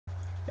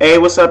Hey,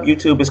 what's up,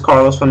 YouTube? It's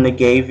Carlos from The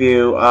Gay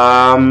View.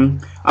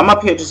 I'm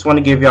up here just want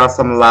to give y'all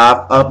some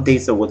live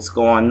updates of what's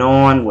going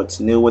on, what's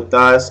new with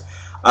us.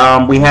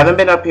 We haven't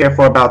been up here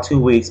for about 2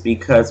 weeks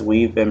because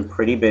we've been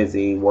pretty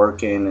busy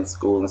working and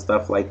school and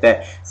stuff like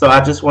that. So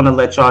I just want to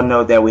let y'all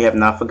know that we have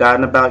not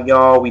forgotten about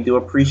y'all. We do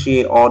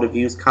appreciate all the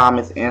views,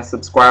 comments, and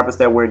subscribers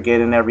that we're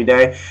getting every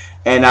day.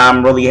 And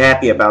I'm really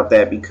happy about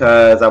that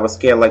because I was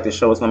scared like the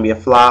show was going to be a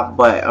flop.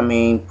 But, I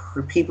mean,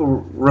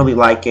 people really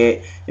like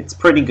it. It's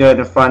pretty good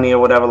and funny or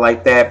whatever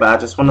like that. But I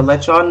just want to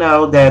let y'all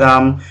know that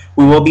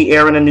we will be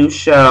airing a new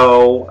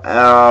show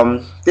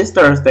this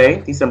Thursday,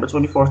 December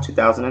 24th,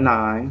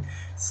 2009.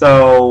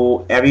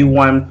 So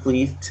everyone,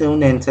 please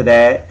tune into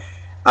that.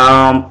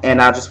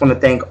 And I just want to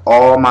thank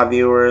all my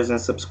viewers and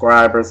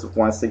subscribers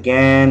once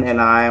again. And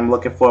I am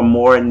looking for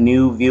more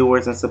new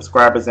viewers and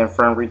subscribers and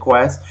friend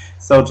requests.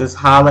 So just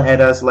holler at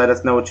us, let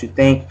us know what you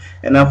think.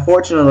 And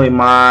unfortunately,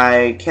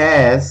 my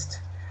cast,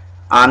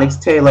 Onyx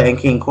Taylor and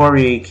King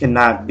Corey,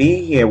 cannot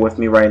be here with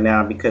me right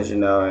now because, you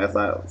know, as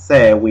I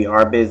said, we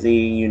are busy.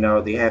 You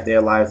know, they have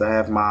their lives, I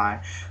have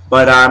mine.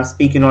 But I'm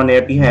speaking on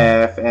their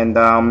behalf,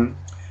 and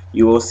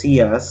you will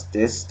see us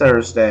this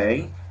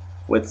Thursday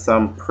with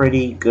some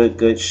pretty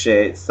good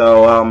shit.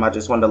 So I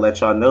just wanted to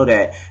let y'all know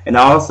that. And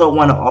I also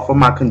want to offer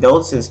my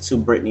condolences to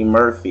Brittany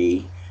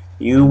Murphy.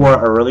 You were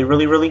a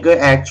really good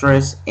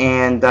actress,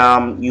 and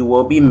you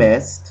will be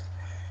missed.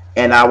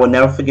 And I will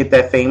never forget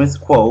that famous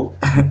quote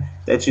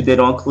that you did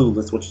on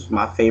Clueless, which is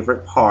my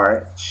favorite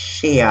part.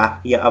 Shea,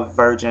 you're a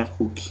virgin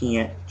who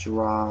can't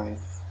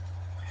drive.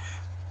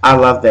 I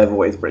love that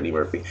voice, Brittany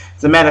Murphy.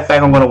 As a matter of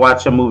fact, I'm going to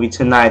watch a movie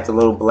tonight, The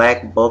Little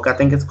Black Book, I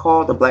think it's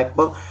called, The Black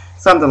Book,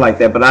 something like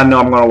that, but I know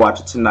I'm going to watch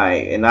it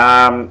tonight. And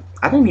I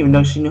didn't even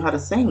know she knew how to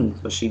sing,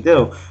 but she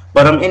do.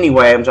 But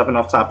anyway, I'm jumping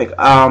off topic.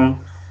 I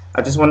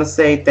just want to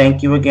say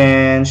thank you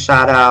again.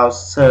 Shout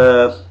outs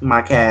to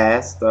my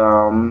cast,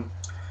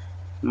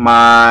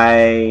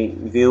 my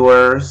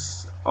viewers,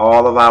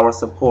 all of our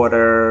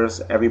supporters,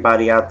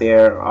 everybody out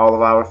there, all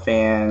of our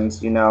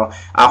fans. You know,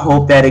 I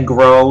hope that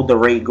the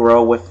rate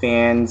grow with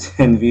fans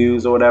and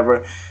views or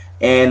whatever.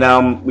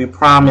 And we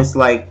promise,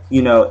 like,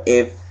 you know,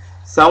 if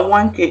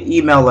someone could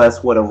email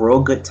us with a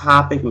real good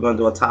topic, we're going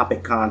to do a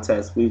topic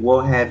contest. We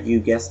will have you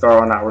guest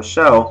star on our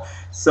show.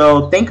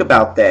 So think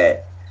about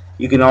that.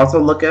 You can also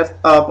look us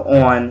up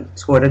on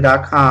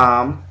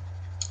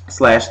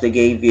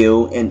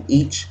twitter.com/thegayview, and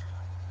each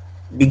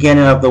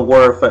beginning of the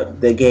word for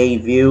The Gay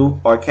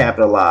View are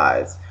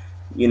capitalized.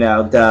 You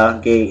know, The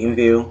Gay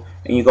View.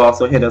 And you can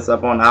also hit us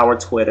up on our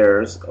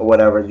Twitters or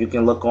whatever. You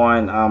can look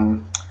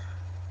on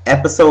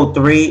episode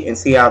 3 and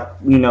see our,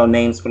 you know,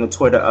 names from the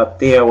Twitter up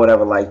there or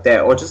whatever like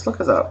that. Or just look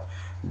us up.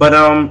 But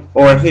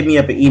or hit me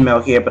up an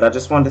email here. But I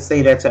just wanted to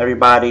say that to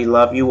everybody.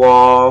 Love you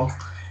all.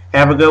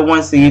 Have a good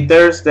one. See you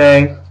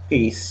Thursday.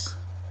 Peace.